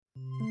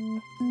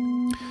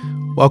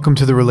Welcome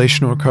to the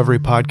Relational Recovery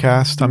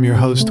Podcast. I'm your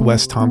host,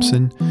 Wes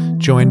Thompson,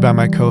 joined by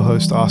my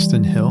co-host,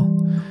 Austin Hill.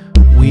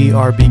 We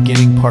are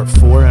beginning part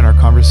 4 in our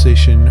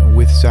conversation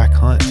with Zach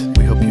Hunt.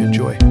 We hope you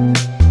enjoy.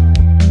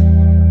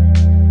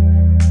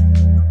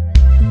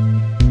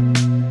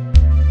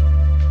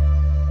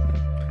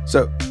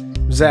 So,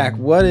 Zach,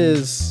 what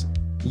is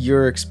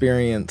your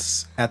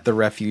experience at the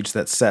refuge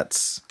that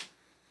sets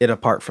it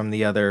apart from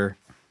the other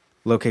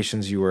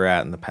locations you were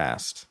at in the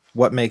past?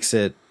 What makes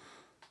it,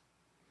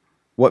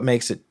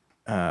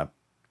 I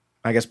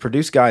guess,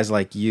 produce guys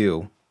like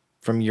you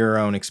from your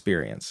own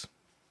experience?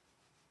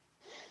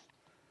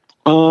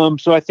 So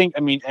I think,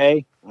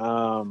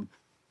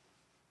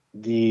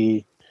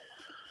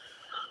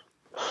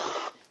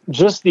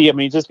 just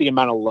the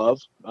amount of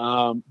love,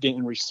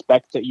 and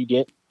respect that you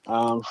get,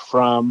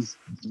 from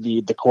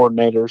the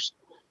coordinators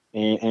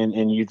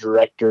and you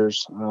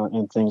directors,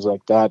 and things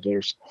like that.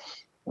 There's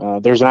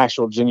an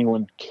actual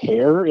genuine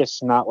care.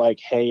 It's not like,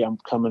 hey, I'm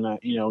coming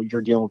at,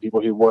 you're dealing with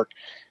people who work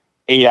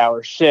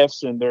 8-hour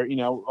shifts and they're,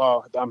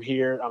 oh, I'm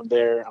here, I'm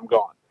there, I'm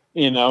gone,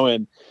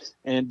 and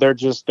they're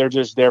just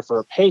there for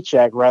a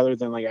paycheck rather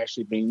than like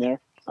actually being there,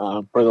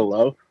 for the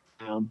love,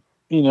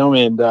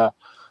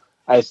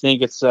 I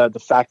think it's,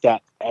 the fact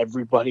that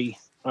everybody,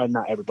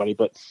 not everybody,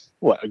 but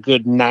a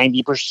good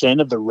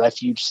 90% of the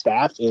refuge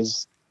staff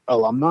is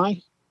alumni,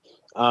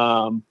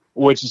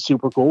 which is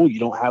super cool.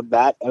 You don't have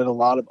that at a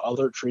lot of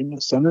other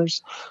treatment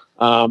centers.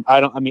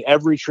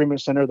 Every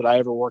treatment center that I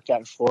ever worked at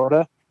in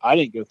Florida, I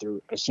didn't go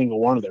through a single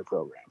one of their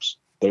programs.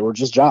 They were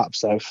just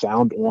jobs. I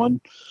found one,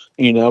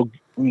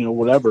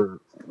 whatever,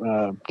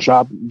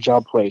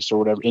 job place or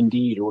whatever,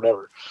 Indeed or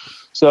whatever.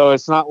 So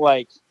it's not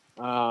like,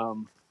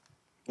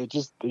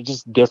 it's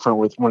just different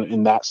with one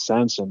in that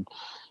sense. And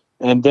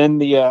then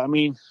the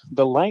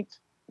length,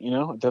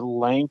 the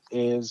length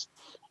is,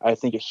 I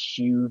think, a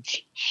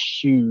huge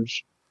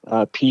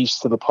piece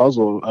to the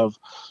puzzle of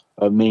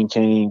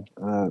maintaining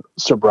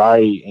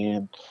sobriety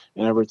and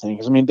everything.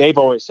 Because they've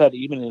always said,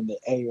 even in the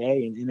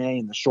AA and NA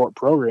and the short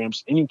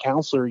programs, any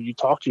counselor you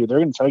talk to, they're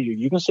going to tell you,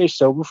 you can stay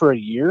sober for a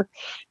year,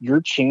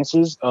 your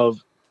chances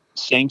of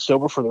staying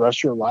sober for the rest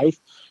of your life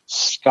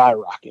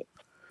skyrocket.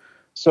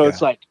 So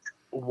It's like,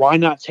 why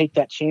not take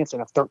that chance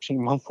in a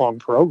 13-month-long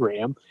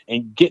program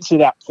and get to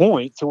that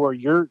point to where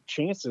your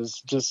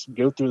chances just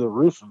go through the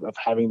roof of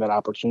having that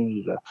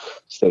opportunity to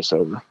stay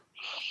sober?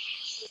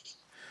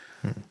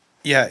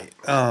 Yeah,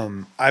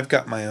 I've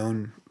got my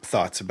own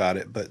thoughts about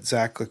it, but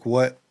Zach, like,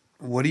 what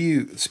do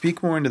you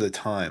speak more into the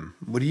time?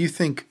 What do you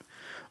think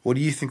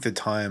the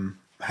time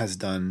has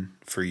done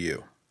for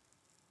you?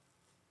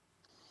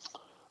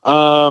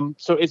 So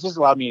it's just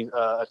allowed me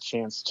a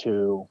chance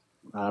to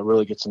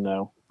really get to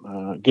know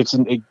God, get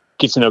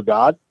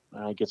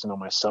to know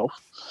myself.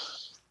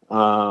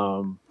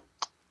 And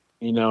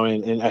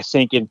I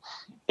think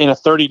in a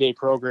 30-day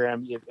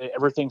program,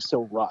 everything's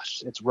so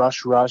rushed. It's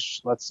rush.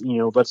 Let's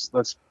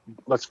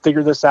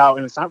figure this out.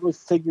 And it's not really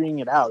figuring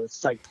it out.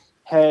 It's like,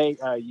 hey,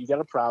 you got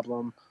a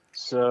problem.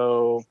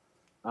 So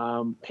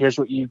here's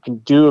what you can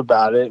do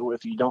about it.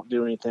 If you don't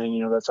do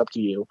anything, that's up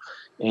to you.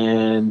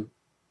 And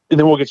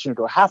then we'll get you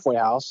into a halfway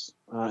house,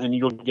 and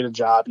you'll get a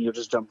job, and you'll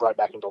just jump right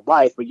back into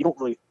life, but you don't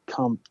really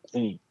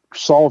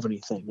solve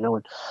anything,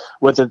 And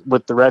with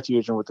the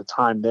refuge and with the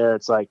time there,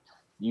 it's like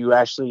you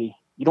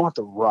don't have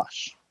to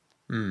rush,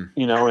 and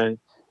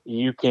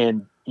you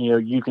can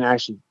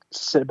actually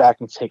sit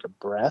back and take a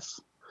breath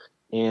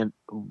and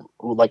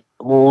like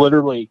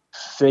literally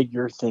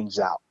figure things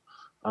out,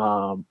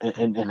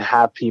 and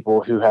have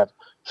people who have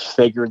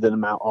figured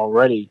them out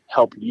already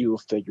help you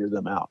figure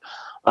them out.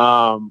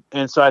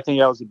 And so I think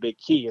that was a big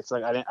key. It's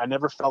like I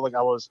never felt like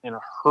I was in a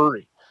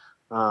hurry.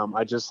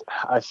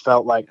 I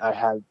felt like I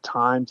had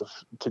time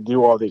to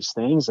do all these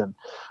things. And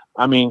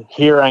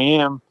here I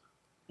am,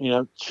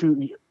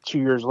 2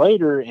 years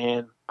later,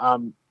 and I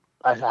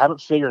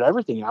haven't figured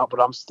everything out, but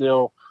I'm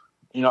still,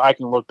 I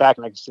can look back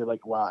and I can see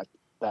like, wow,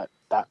 that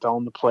fell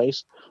into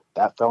place.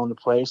 That fell into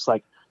place.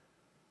 Like,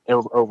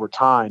 over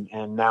time,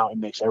 and now it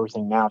makes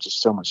everything now just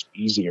so much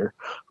easier,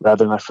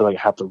 rather than I feel like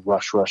I have to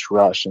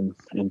rush in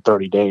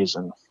 30 days,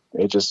 and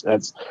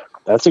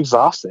that's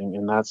exhausting,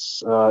 and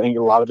that's I think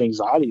a lot of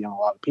anxiety on a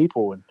lot of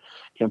people, and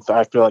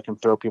I feel like can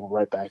throw people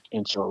right back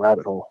into a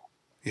rabbit hole.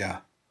 Yeah,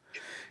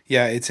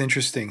 it's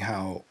interesting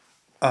how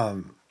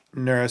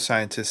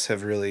neuroscientists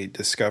have really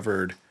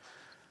discovered,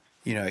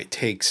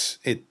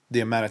 the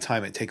amount of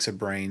time it takes a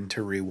brain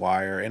to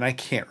rewire, and I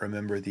can't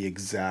remember the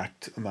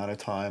exact amount of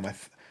time.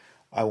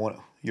 I want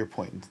your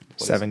point.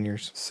 7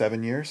 years.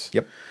 7 years?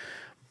 Yep.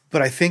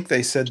 But I think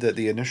they said that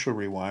the initial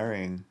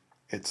rewiring,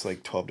 it's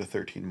like 12 to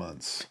 13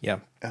 months. Yeah.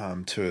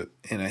 And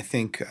I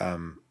think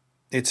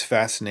it's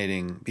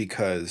fascinating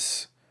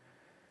because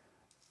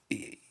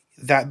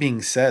that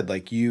being said,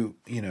 like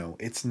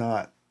it's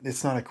not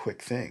a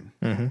quick thing.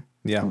 Mm-hmm.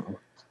 Yeah.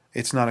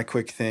 It's not a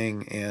quick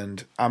thing.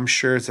 And I'm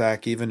sure,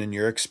 Zach, even in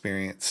your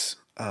experience,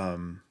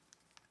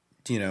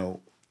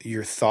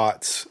 your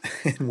thoughts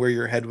and where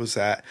your head was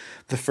at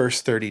the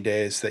first 30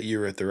 days that you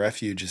were at the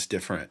refuge is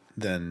different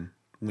than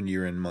when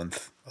you're in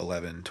month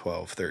 11,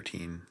 12,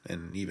 13,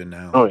 and even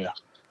now. Oh yeah.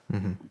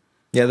 Mm-hmm.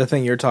 Yeah, the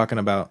thing you're talking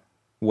about,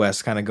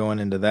 Wes, kind of going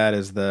into that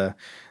is the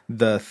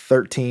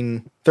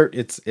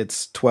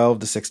it's 12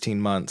 to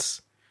 16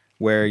 months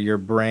where your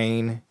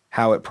brain,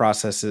 how it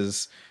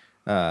processes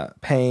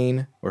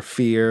pain or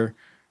fear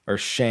or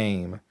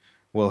shame,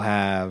 will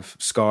have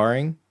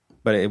scarring,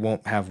 but it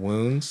won't have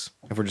wounds.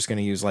 If we're just going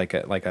to use like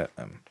a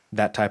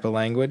that type of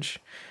language,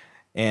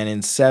 and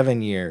in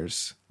 7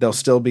 years there'll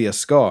still be a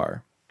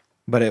scar,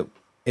 but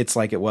it's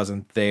like it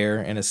wasn't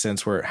there in a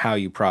sense where how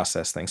you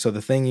process things. So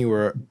the thing you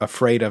were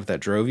afraid of that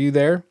drove you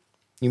there,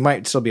 you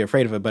might still be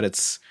afraid of it, but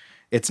it's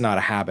not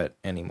a habit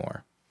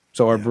anymore.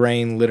 So our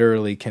brain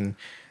literally can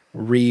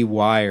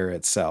rewire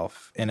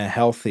itself in a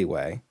healthy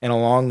way. And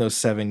along those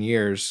 7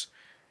 years,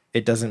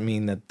 it doesn't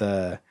mean that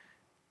the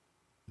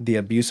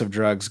abuse of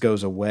drugs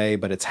goes away,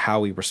 but it's how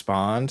we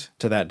respond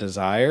to that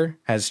desire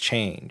has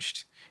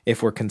changed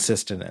if we're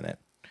consistent in it.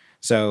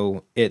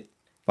 So it,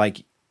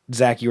 like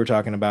Zach, you were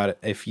talking about it,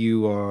 if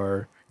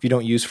you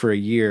don't use for a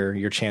year,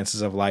 your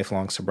chances of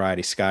lifelong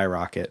sobriety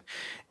skyrocket.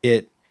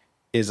 It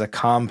is a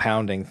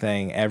compounding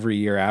thing every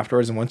year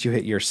afterwards. And once you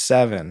hit year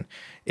 7,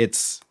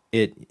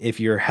 if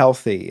you're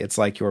healthy, it's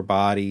like your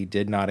body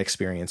did not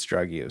experience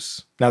drug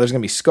use. Now there's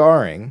going to be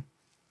scarring,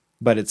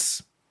 but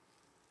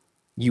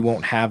you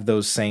won't have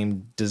those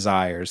same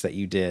desires that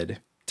you did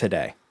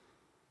today,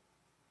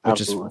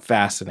 which Absolutely. is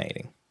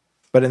fascinating.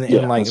 But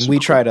and we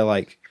try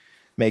to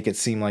make it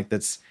seem like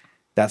that's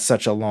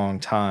such a long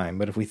time.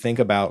 But if we think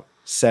about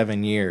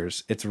 7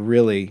 years,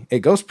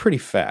 it goes pretty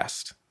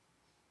fast.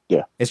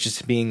 Yeah. It's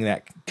just being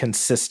that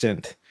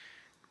consistent,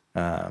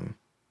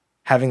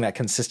 having that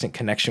consistent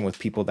connection with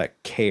people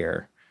that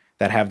care,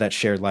 that have that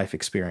shared life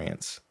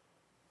experience.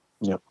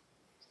 Yep.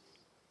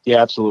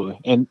 Yeah, absolutely.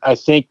 And I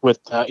think with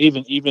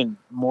even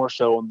more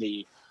so on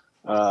the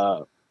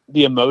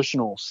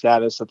emotional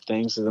status of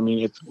things, I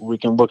mean, we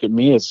can look at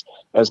me as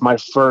my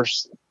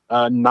first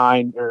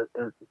 9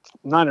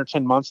 or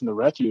 10 months in the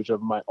refuge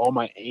of all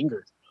my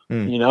anger,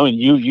 and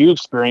you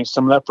experienced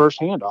some of that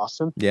firsthand,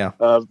 Austin. Yeah.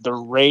 Of the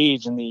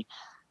rage and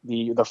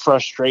the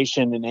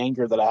frustration and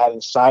anger that I had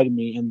inside of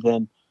me. And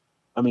then,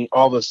 I mean,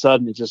 all of a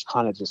sudden it just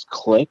kind of just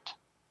clicked,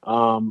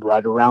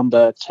 right around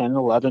the 10,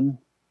 11,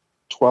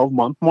 12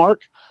 month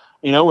mark,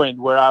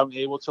 and where I'm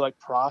able to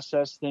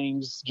process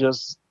things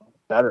just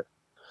better.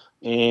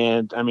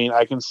 And I mean,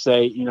 I can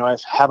say,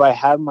 have I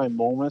had my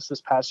moments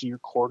this past year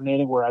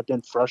coordinating where I've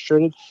been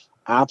frustrated?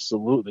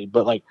 Absolutely.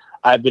 But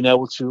I've been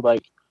able to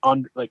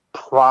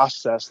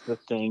process the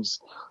things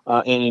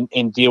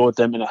and deal with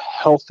them in a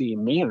healthy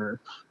manner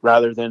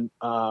rather than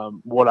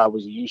what I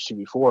was used to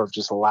before of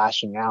just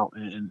lashing out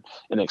and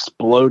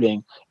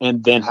exploding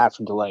and then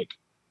having to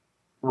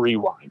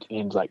rewind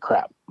and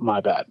crap,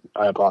 my bad,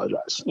 I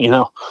apologize,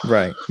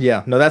 Right.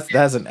 Yeah. No,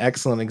 that's an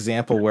excellent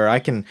example where I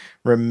can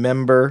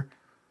remember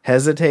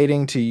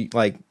hesitating to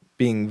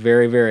being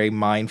very, very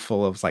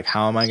mindful of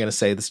how am I going to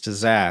say this to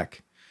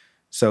Zach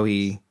so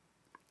he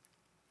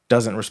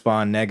doesn't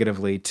respond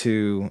negatively,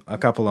 to a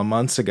couple of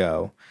months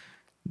ago,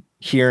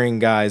 hearing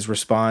guys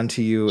respond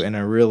to you in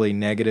a really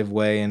negative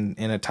way and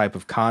in a type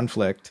of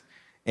conflict,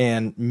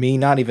 and me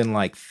not even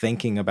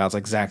thinking about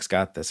Zach's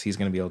got this, he's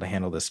going to be able to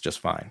handle this just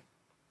fine.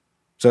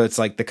 So it's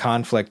the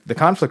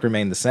conflict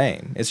remained the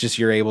same. It's just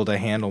you're able to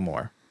handle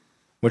more,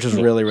 which is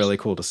really, really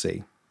cool to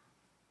see.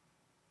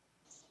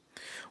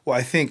 Well,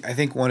 I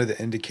think one of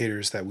the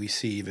indicators that we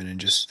see even in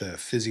just the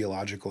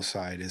physiological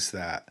side is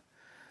that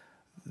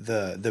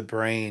the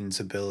brain's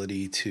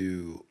ability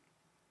to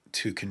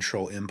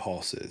control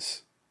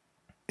impulses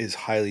is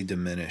highly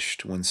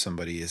diminished when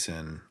somebody is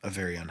in a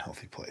very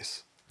unhealthy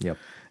place. Yep.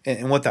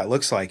 And what that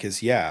looks like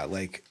is,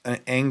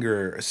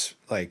 anger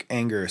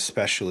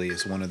especially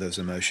is one of those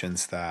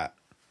emotions that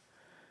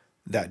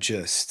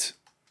just,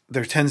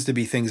 there tends to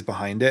be things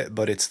behind it,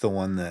 but it's the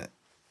one that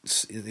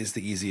is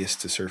the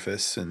easiest to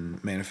surface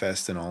and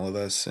manifest in all of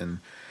us. And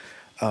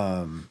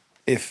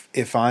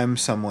if I'm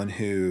someone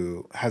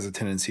who has a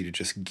tendency to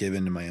just give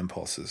into my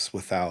impulses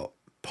without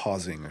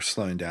pausing or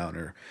slowing down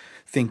or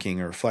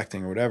thinking or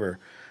reflecting or whatever,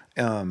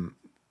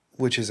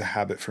 which is a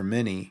habit for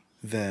many,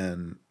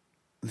 then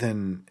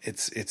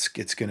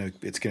it's gonna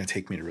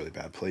take me to really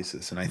bad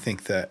places. And I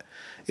think that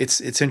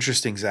it's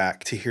interesting,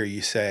 Zach, to hear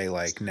you say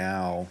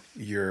now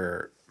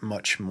you're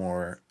much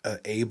more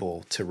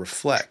able to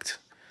reflect,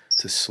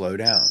 to slow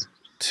down,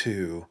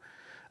 to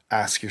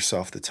ask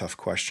yourself the tough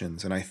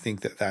questions. And I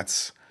think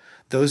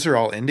those are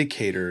all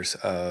indicators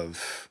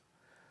of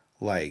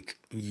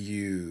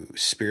you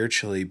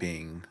spiritually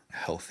being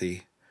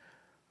healthy,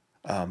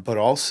 but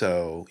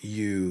also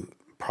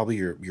probably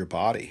your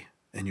body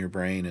and your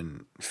brain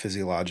and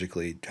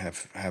physiologically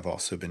have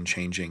also been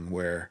changing,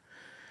 where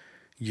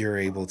you're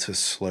able to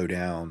slow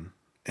down,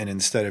 and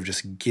instead of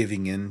just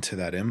giving in to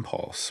that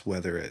impulse,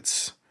 whether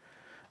it's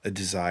a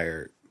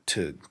desire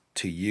to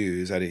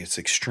use at its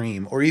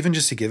extreme, or even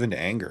just to give into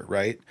anger,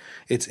 right?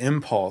 It's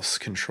impulse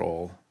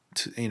control,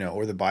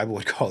 or the Bible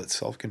would call it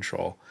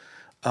self-control,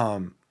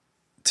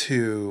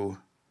 to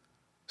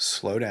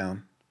slow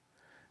down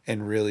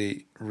and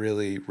really,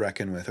 really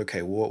reckon with,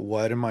 okay,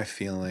 what am I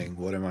feeling?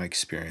 What am I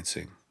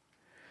experiencing?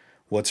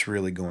 What's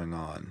really going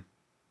on?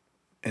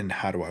 And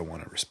how do I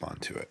want to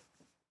respond to it?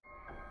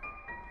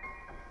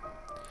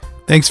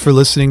 Thanks for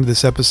listening to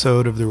this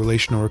episode of the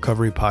Relational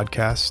Recovery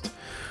Podcast.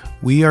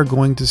 We are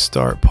going to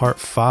start part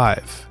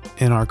 5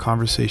 in our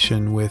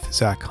conversation with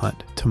Zach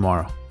Hunt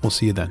tomorrow. We'll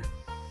see you then.